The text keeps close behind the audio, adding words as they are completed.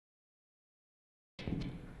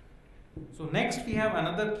So next we have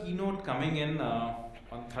another keynote coming in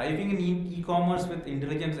on thriving in e-commerce with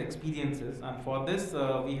intelligence experiences, and for this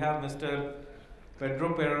we have Mr.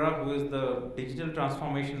 Pedro Pereira, who is the digital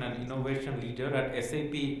transformation and innovation leader at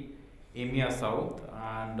SAP EMEA South,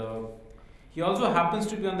 and he also happens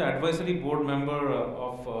to be on the advisory board member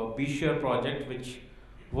of BShare project, which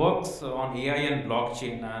works on AI and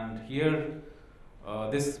blockchain, and here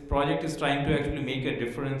this project is trying to actually make a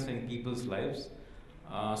difference in people's lives.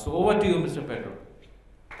 So over to you, Mr. Pedro.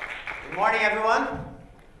 Good morning, everyone.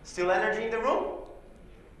 Still energy in the room?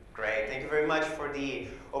 Great, thank you very much for the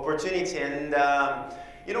opportunity. And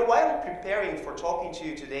you know, while preparing for talking to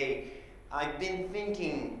you today, I've been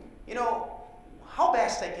thinking, you know, how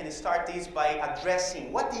best I can start this by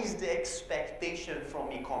addressing what is the expectation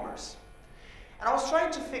from e-commerce. And I was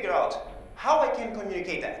trying to figure out how I can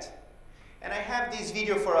communicate that. And I have this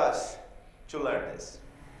video for us to learn this.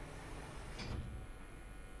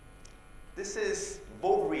 This is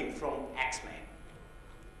Wolverine from X-Men.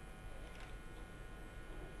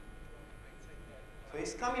 So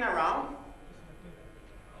he's coming around.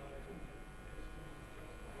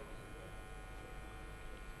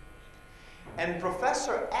 And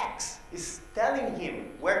Professor X is telling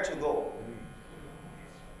him where to go.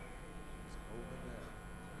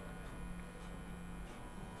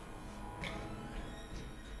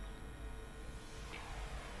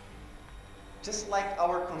 Just like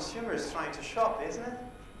our consumers trying to shop, isn't it?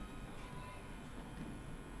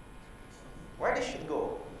 Where they should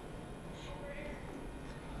go.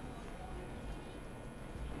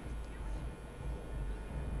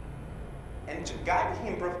 And to guide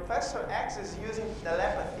him, Professor X is using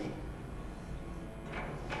telepathy.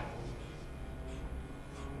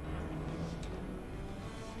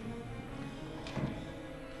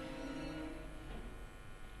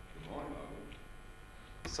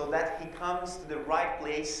 So that he comes to the right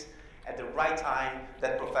place at the right time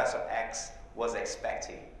that Professor X was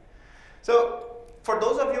expecting. So, for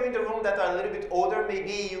those of you in the room that are a little bit older,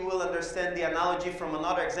 maybe you will understand the analogy from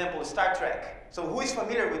another example, Star Trek. So who is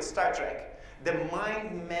familiar with Star Trek? The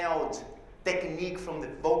mind meld technique from the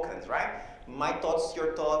Vulcans, right? My thoughts to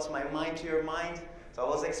your thoughts, my mind to your mind. So I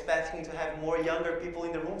was expecting to have more younger people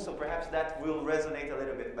in the room, so perhaps that will resonate a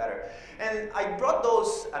little bit better. And I brought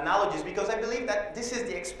those analogies because I believe that this is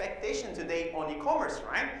the expectation today on e-commerce,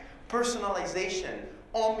 right? Personalization,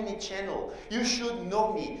 omni-channel. You should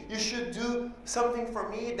know me. You should do something for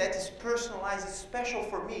me that is personalized, is special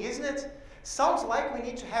for me, isn't it? Sounds like we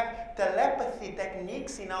need to have telepathy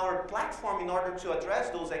techniques in our platform in order to address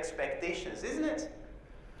those expectations, isn't it?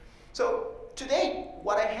 So today,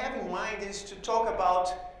 what I have in mind is to talk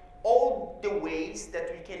about all the ways that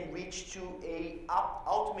we can reach to an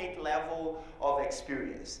ultimate level of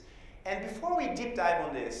experience. And before we deep dive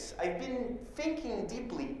on this, I've been thinking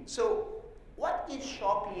deeply. So what is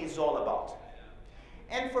shopping is all about?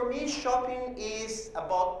 And for me, shopping is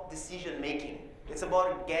about decision making. It's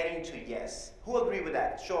about getting to yes. Who agree with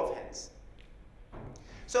that? Show of hands.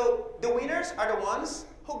 So the winners are the ones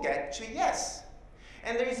who get to yes.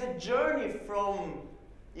 And there is a journey from,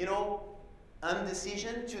 you know,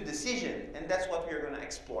 undecision to decision. And that's what we're going to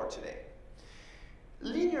explore today.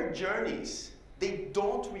 Linear journeys, they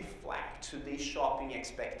don't reflect today's shopping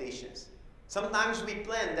expectations. Sometimes we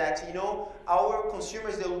plan that, you know, our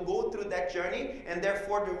consumers, they will go through that journey and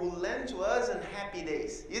therefore they will lend to us in happy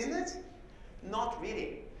days, isn't it? Not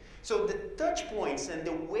really. So the touch points and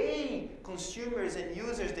the way consumers and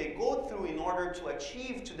users, they go through in order to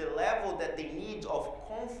achieve to the level that they need of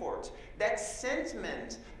comfort, that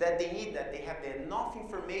sentiment that they need, that they have enough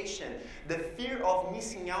information, the fear of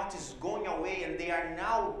missing out is going away and they are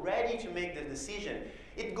now ready to make the decision.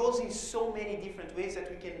 It goes in so many different ways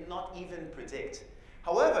that we cannot even predict.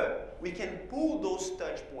 However, we can pull those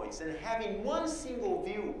touch points and having one single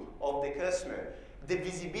view of the customer, the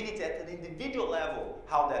visibility at an individual level,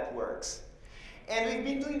 how that works. And we've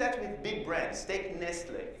been doing that with big brands. Take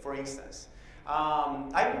Nestle, for instance.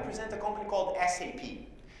 I represent a company called SAP.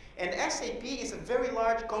 And SAP is a very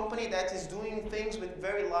large company that is doing things with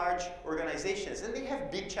very large organizations. And they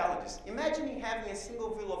have big challenges. Imagine having a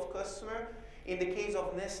single view of customer in the case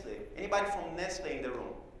of Nestle. Anybody from Nestle in the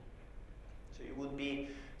room? So you would be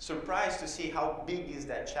surprised to see how big is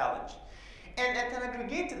that challenge. And at an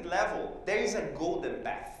aggregated level, there is a golden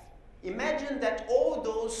path. Imagine that all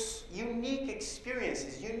those unique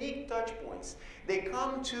experiences, unique touch points, they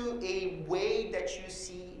come to a way that you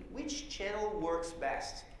see which channel works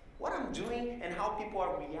best, what I'm doing, and how people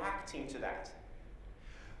are reacting to that.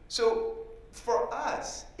 So for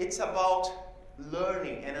us, it's about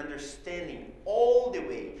learning and understanding all the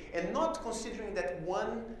way, and not considering that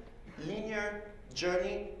one linear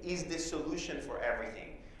journey is the solution for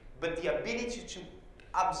everything, but the ability to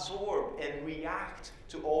absorb and react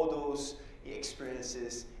to all those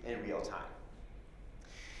experiences in real time.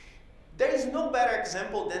 There is no better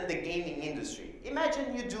example than the gaming industry.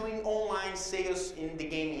 Imagine you doing online sales in the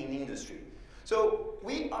gaming industry. So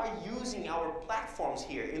we are using our platforms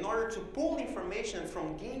here in order to pull information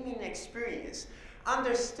from gaming experience,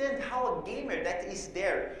 understand how a gamer that is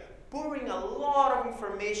there, pouring a lot of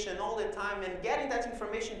information all the time and getting that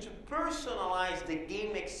information to personalize the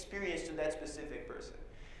game experience to that specific person.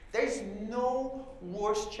 There is no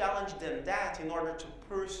worse challenge than that in order to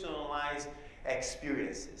personalize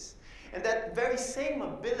experiences. And that very same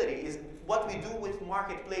ability is what we do with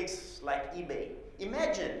marketplaces like eBay.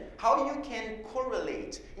 Imagine how you can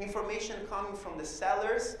correlate information coming from the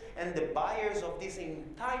sellers and the buyers of this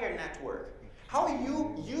entire network. How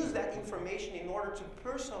you use that information in order to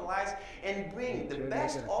personalize and bring the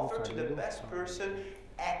best offer to the best person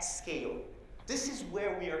at scale. This is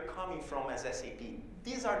where we are coming from as SAP.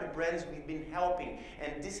 These are the brands we've been helping,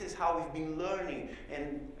 and this is how we've been learning,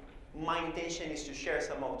 and my intention is to share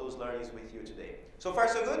some of those learnings with you today. So far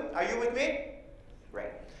so good? Are you with me?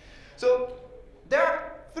 Right. So there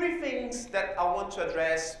are three things that I want to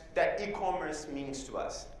address that e-commerce means to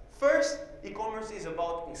us. First, e-commerce is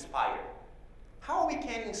about inspire. How we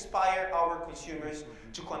can inspire our consumers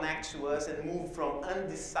to connect to us and move from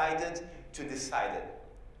undecided to decided.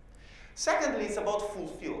 Secondly, it's about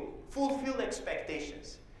fulfill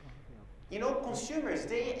expectations. You know, consumers,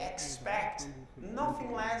 they expect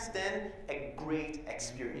nothing less than a great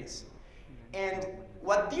experience. And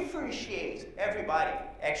what differentiates everybody,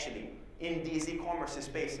 actually, in this e-commerce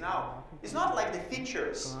space now, is not like the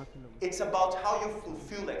features. It's about how you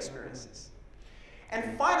fulfill experiences.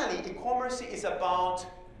 And finally, e-commerce is about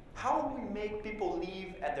how we make people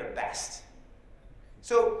live at their best.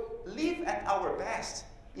 So, live at our best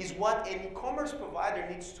is what an e-commerce provider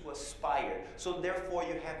needs to aspire. So therefore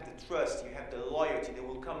you have the trust, you have the loyalty, they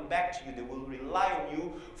will come back to you, they will rely on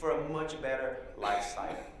you for a much better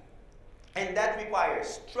lifestyle. And that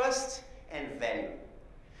requires trust and value.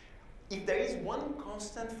 If there is one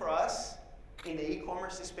constant for us in the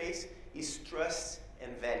e-commerce space, is trust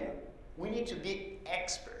and value. We need to be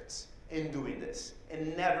experts in doing this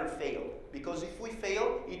and never fail. Because if we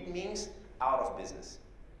fail, it means out of business.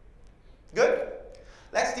 Good?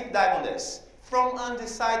 Let's deep dive on this. From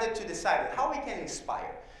undecided to decided, how we can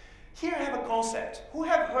inspire. Here I have a concept. Who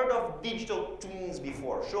have heard of digital twins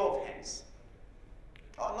before? Show of hands.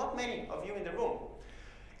 Oh, not many of you in the room.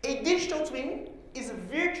 A digital twin is a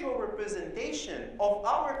virtual representation of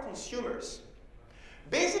our consumers.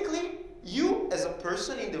 Basically, you as a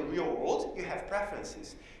person in the real world, you have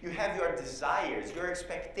preferences. You have your desires, your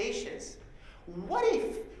expectations. What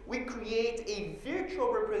if we create a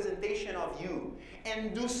virtual representation of you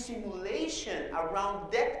and do simulation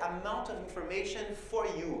around that amount of information for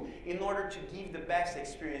you in order to give the best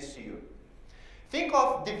experience to you? Think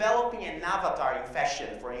of developing an avatar in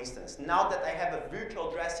fashion, for instance, now that I have a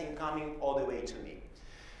virtual dressing coming all the way to me.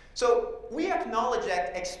 So we acknowledge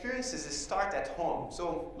that experiences start at home.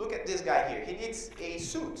 So look at this guy here. He needs a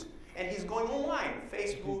suit. And he's going online,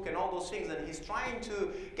 Facebook and all those things, and he's trying to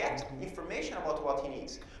get information about what he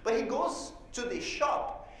needs. But he goes to the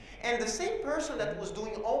shop, and the same person that was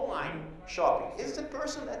doing online shopping is the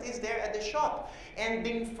person that is there at the shop. And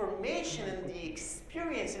the information and the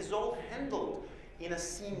experience is all handled in a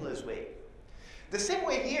seamless way. The same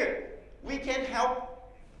way here, we can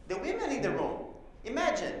help the women in the room.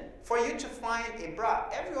 Imagine, for you to find a bra,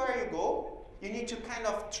 everywhere you go, you need to kind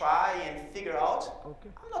of try and figure out,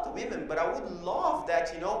 I'm not a woman, but I would love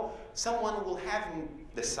that, you know, someone will have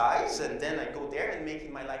the size, and then I go there and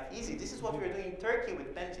making my life easy. This is what we're doing in Turkey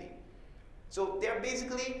with Penti. So they're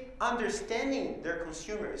basically understanding their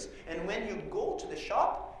consumers. And when you go to the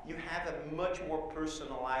shop, you have a much more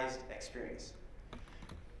personalized experience.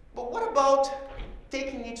 But what about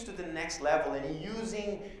taking it to the next level and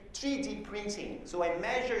using 3D printing? So I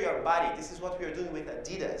measure your body. This is what we are doing with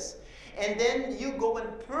Adidas. And then you go and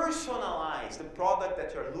personalize the product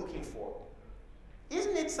that you're looking for.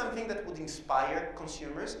 Isn't it something that would inspire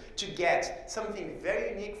consumers to get something very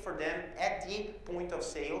unique for them at the point of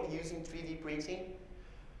sale using 3D printing?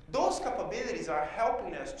 Those capabilities are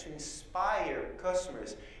helping us to inspire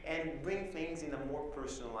customers and bring things in a more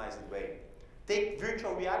personalized way. Take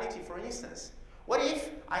virtual reality, for instance. What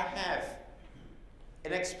if I have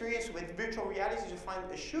an experience with virtual reality to find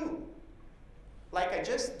a shoe? Like I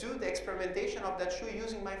just do the experimentation of that shoe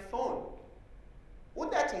using my phone.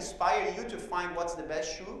 Would that inspire you to find what's the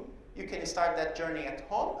best shoe You can start that journey at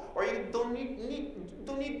home, or you don't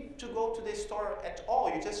need to go to the store at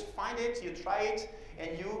all. You just find it, you try it,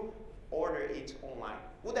 and you order it online.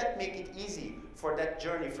 Would that make it easy for that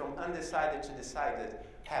journey from undecided to decided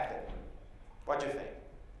happen? What do you think?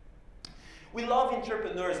 We love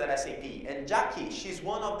entrepreneurs at SAP, and Jackie, she's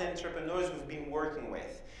one of the entrepreneurs we've been working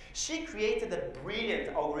with. She created a brilliant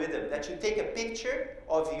algorithm that you take a picture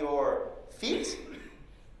of your feet,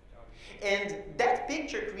 and that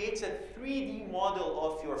picture creates a 3D model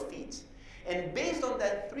of your feet. And based on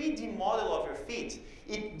that 3D model of your feet,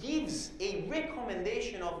 it gives a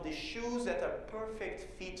recommendation of the shoes that are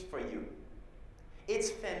perfect fit for you.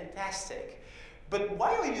 It's fantastic. But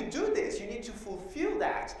while you do this, you need to fulfill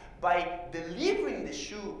that by delivering the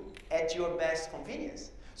shoe at your best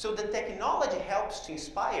convenience. So the technology helps to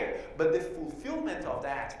inspire, but the fulfillment of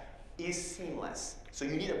that is seamless. So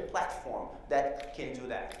you need a platform that can do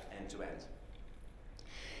that end to end.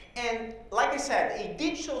 And like I said, a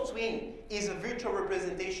digital twin is a virtual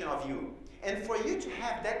representation of you. And for you to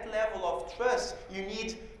have that level of trust, you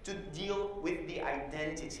need to deal with the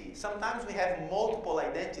identity. Sometimes we have multiple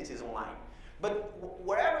identities online. But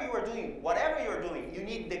wherever you are doing, whatever you're doing, you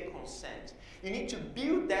need the consent. You need to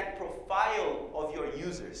build that profile of your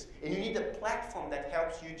users. And you need a platform that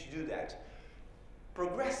helps you to do that.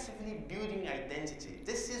 Progressively building identity.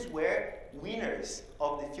 This is where winners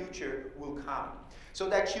of the future will come. So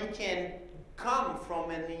that you can come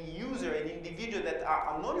from a user, an individual that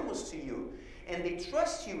are anonymous to you, and they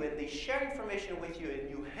trust you and they share information with you, and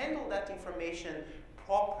you handle that information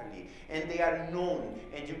properly, and they are known,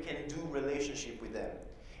 and you can do relationship with them.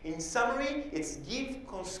 In summary, it's give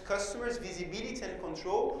customers visibility and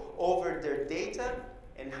control over their data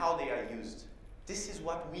and how they are used. This is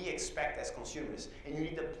what we expect as consumers, and you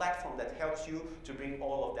need a platform that helps you to bring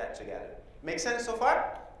all of that together. Make sense so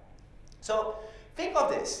far? So think of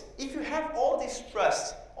this. If you have all this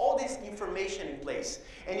trust, all this information in place,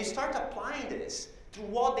 and you start applying this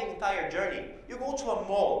throughout the entire journey, you go to a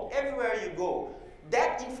mall, everywhere you go,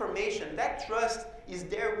 that information, that trust is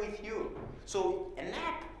there with you. So an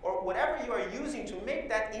app or whatever you are using to make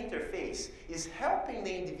that interface is helping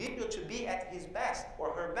the individual to be at his best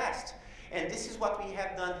or her best. And this is what we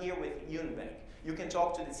have done here with Unibank. You can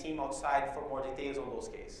talk to the team outside for more details on those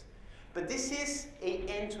cases. But this is an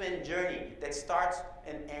end-to-end journey that starts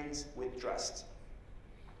and ends with trust.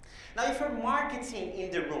 Now, if you're marketing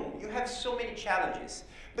in the room, you have so many challenges.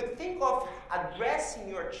 But think of addressing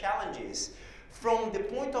your challenges from the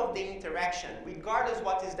point of the interaction, regardless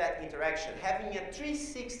what is that interaction, having a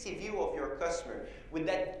 360 view of your customer with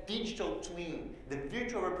that digital twin, the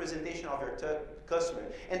virtual representation of your customer.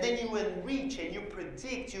 And then you enrich and you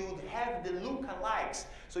predict, you have the lookalikes.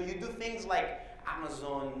 So you do things like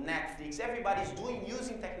Amazon, Netflix, everybody's doing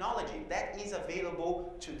using technology that is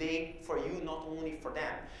available today for you, not only for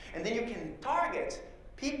them. And then you can target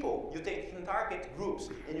people, you can target groups,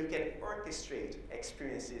 and you can orchestrate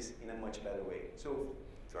experiences in a much better way. So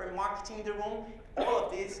if you're marketing in the room, all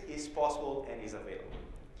of this is possible and is available.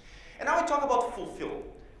 And now we talk about fulfill.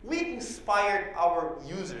 We inspired our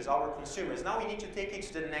users, our consumers. Now we need to take it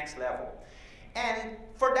to the next level. And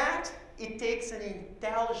for that, it takes an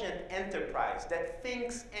intelligent enterprise that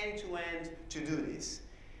thinks end-to-end to do this.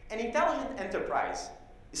 An intelligent enterprise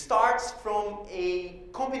starts from a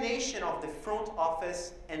combination of the front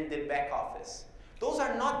office and the back office. Those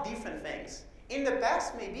are not different things. In the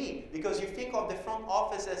past, maybe, because you think of the front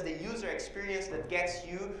office as the user experience that gets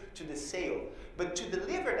you to the sale. But to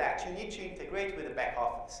deliver that, you need to integrate with the back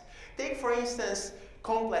office. Take, for instance,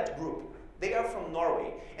 Komplett Group. They are from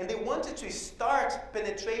Norway, and they wanted to start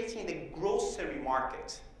penetrating the grocery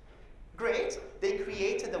market. Great, they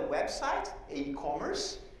created a website,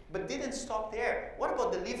 e-commerce, but didn't stop there. What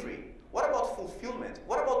about delivery? What about fulfillment?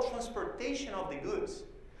 What about transportation of the goods?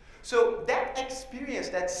 So that experience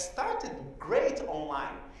that started great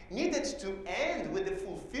online needed to end with the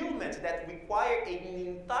fulfillment that required an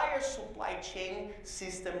entire supply chain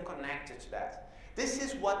system connected to that. This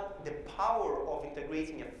is what the power of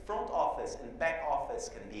integrating a front office and back office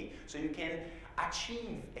can be. So you can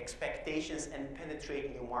achieve expectations and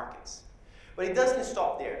penetrate new markets. But it doesn't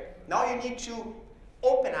stop there. Now you need to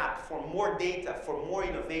open up for more data, for more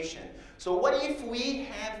innovation. So what if we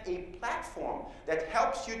have a platform that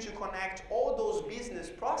helps you to connect all those business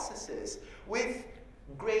processes with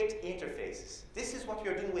great interfaces? This is what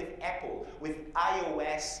we're doing with Apple, with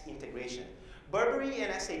iOS integration. Burberry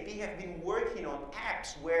and SAP have been working on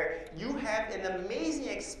apps where you have an amazing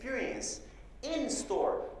experience in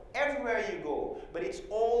store, everywhere you go, but it's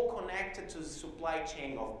all connected to the supply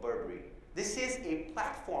chain of Burberry. This is a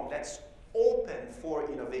platform that's open for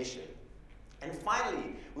innovation. And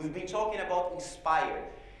finally, we've been talking about inspire.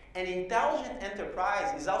 An intelligent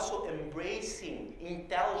enterprise is also embracing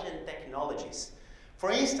intelligent technologies.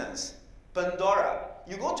 For instance, Pandora.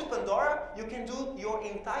 You go to Pandora, you can do your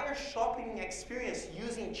entire shopping experience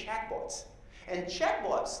using chatbots. And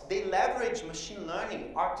chatbots, they leverage machine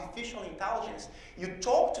learning, artificial intelligence. You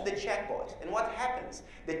talk to the chatbot, and what happens?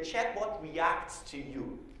 The chatbot reacts to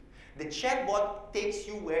you. The chatbot takes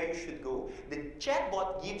you where you should go. The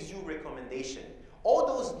chatbot gives you recommendation. All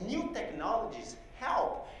those new technologies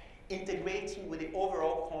help integrating with the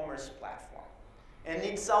overall commerce platform. And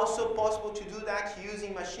it's also possible to do that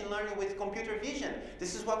using machine learning with computer vision.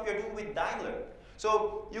 This is what we are doing with Daimler.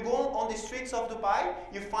 So you go on the streets of Dubai,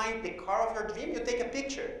 you find the car of your dream, you take a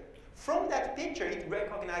picture. From that picture, it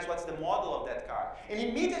recognizes what's the model of that car. And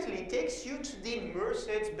immediately it takes you to the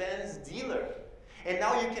Mercedes-Benz dealer. And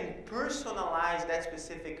now you can personalize that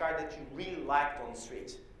specific car that you really liked on the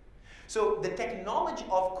street. So the technology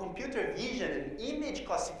of computer vision and image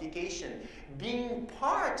classification being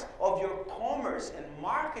part of your commerce and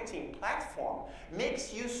marketing platform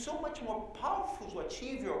makes you so much more powerful to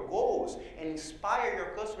achieve your goals and inspire your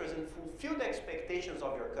customers and fulfill the expectations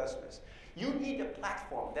of your customers. You need a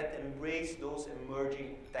platform that embraces those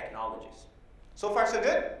emerging technologies. So far, so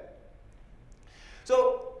good?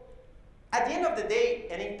 So at the end of the day,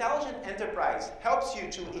 an intelligent enterprise helps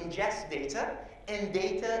you to ingest data, and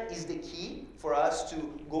data is the key for us to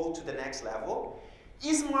go to the next level.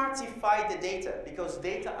 Smartify the data, because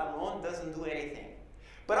data alone doesn't do anything.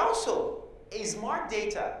 But also, a smart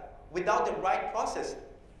data without the right process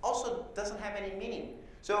also doesn't have any meaning.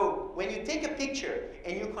 So when you take a picture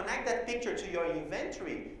and you connect that picture to your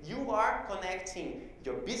inventory, you are connecting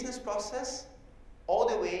your business process all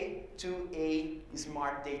the way to a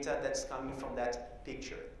smart data that's coming from that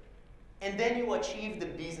picture. And then you achieve the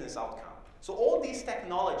business outcome. So all this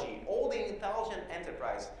technology, all the intelligent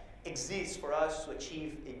enterprise exists for us to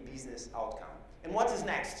achieve a business outcome. And what is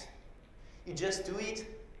next? You just do it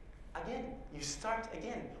again. You start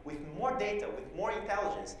again with more data, with more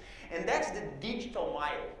intelligence. And that's the digital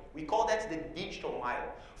mile. We call that the digital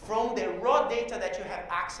mile. From the raw data that you have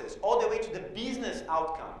access all the way to the business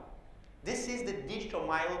outcome. This is the digital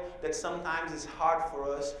mile that sometimes is hard for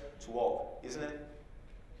us to walk, isn't it?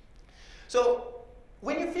 So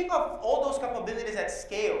when you think of all those capabilities at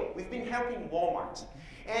scale, we've been helping Walmart.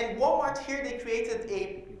 And Walmart here, they created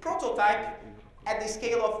a prototype at the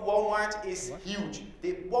scale of Walmart is huge.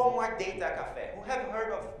 The Walmart Data Cafe. Who have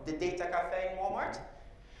heard of the Data Cafe in Walmart?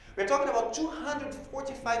 We're talking about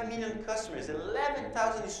 245 million customers,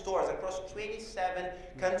 11,000 stores across 27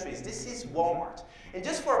 countries. This is Walmart. And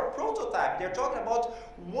just for a prototype, they're talking about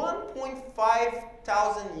 1.5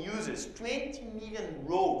 thousand users, 20 million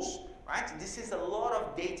rows, right? This is a lot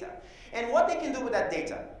of data. And what they can do with that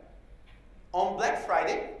data? On Black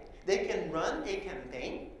Friday, they can run a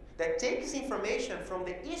campaign that takes information from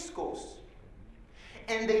the East Coast.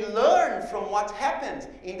 And they learn from what happened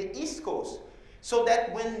in the East Coast, so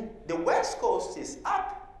that when the West Coast is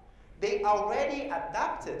up, they already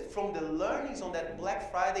adapted from the learnings on that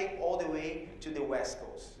Black Friday all the way to the West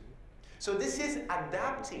Coast. So this is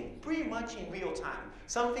adapting pretty much in real time.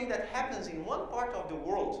 Something that happens in one part of the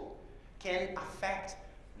world can affect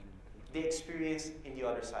the experience in the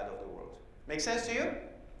other side of the world. Make sense to you?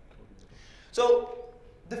 So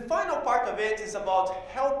the final part of it is about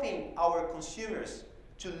helping our consumers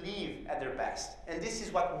to live at their best. And this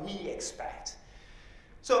is what we expect.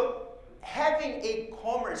 So having a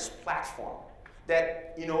commerce platform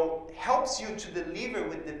that helps you to deliver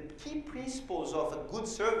with the key principles of a good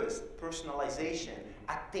service, personalization,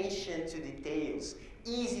 attention to details,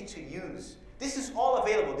 easy to use. This is all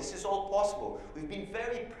available. This is all possible. We've been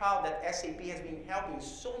very proud that SAP has been helping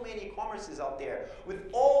so many commerces out there with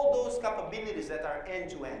all those capabilities that are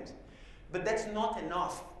end-to-end. But that's not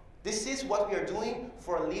enough. This is what we are doing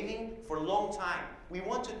for a living for a long time. We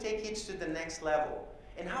want to take it to the next level.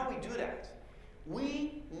 And how we do that?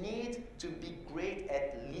 We need to be great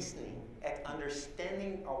at listening, at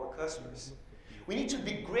understanding our customers. We need to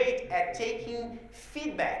be great at taking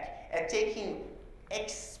feedback, at taking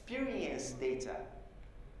experience data.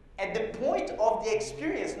 At the point of the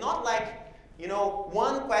experience, not like,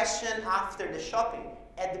 one question after the shopping.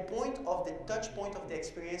 At the point of the touch point of the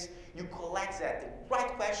experience, you collect that, the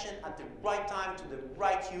right question at the right time to the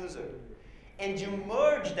right user. And you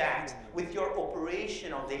merge that with your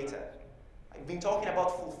operational data. I've been talking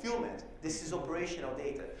about fulfillment. This is operational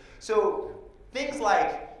data. So things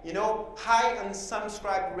like, high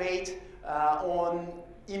unsubscribe rate on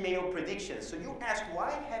email predictions. So you ask,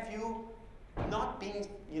 why have you not been,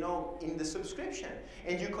 in the subscription?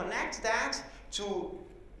 And you connect that to,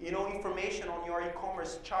 information on your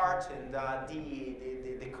e-commerce chart and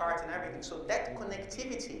the cart and everything. So that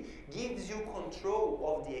connectivity gives you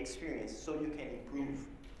control of the experience so you can improve.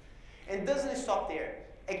 And doesn't stop there.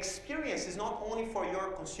 Experience is not only for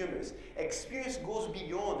your consumers. Experience goes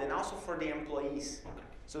beyond and also for the employees.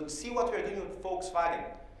 So see what we're doing with Volkswagen.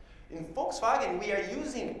 In Volkswagen, we are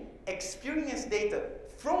using experience data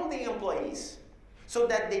from the employees so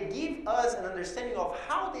that they give us an understanding of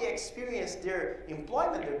how they experience their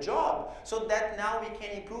employment, their job, so that now we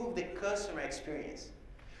can improve the customer experience.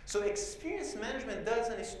 So experience management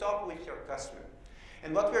doesn't stop with your customer.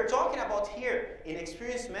 And what we're talking about here in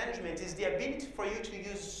experience management is the ability for you to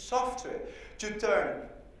use software to turn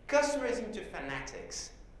customers into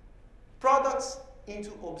fanatics, products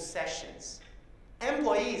into obsessions,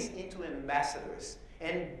 employees into ambassadors,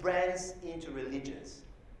 and brands into religions.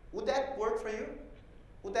 Would that work for you?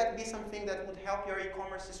 Would that be something that would help your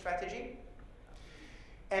e-commerce strategy?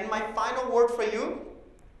 And my final word for you,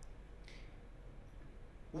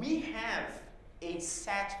 we have a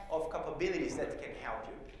set of capabilities that can help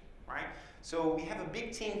you, right? So we have a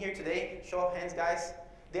big team here today. Show of hands, guys.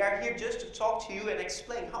 They are here just to talk to you and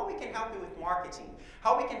explain how we can help you with marketing,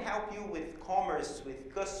 how we can help you with commerce,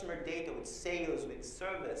 with customer data, with sales, with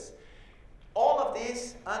service. All of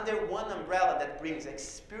this under one umbrella that brings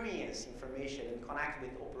experience information and connect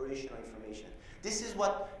with operational information. This is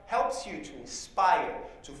what helps you to inspire,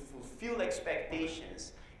 to fulfill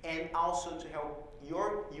expectations, and also to help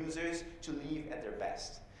your users to live at their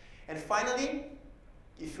best. And finally,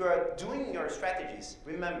 if you are doing your strategies,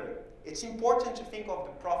 remember, it's important to think of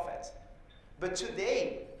the profit. But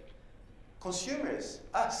today, consumers,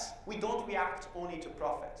 us, we don't react only to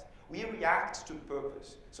profit. We react to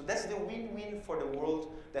purpose. So that's the win-win for the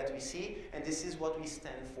world that we see, and this is what we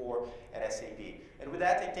stand for at SAP. And with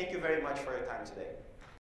that, I thank you very much for your time today.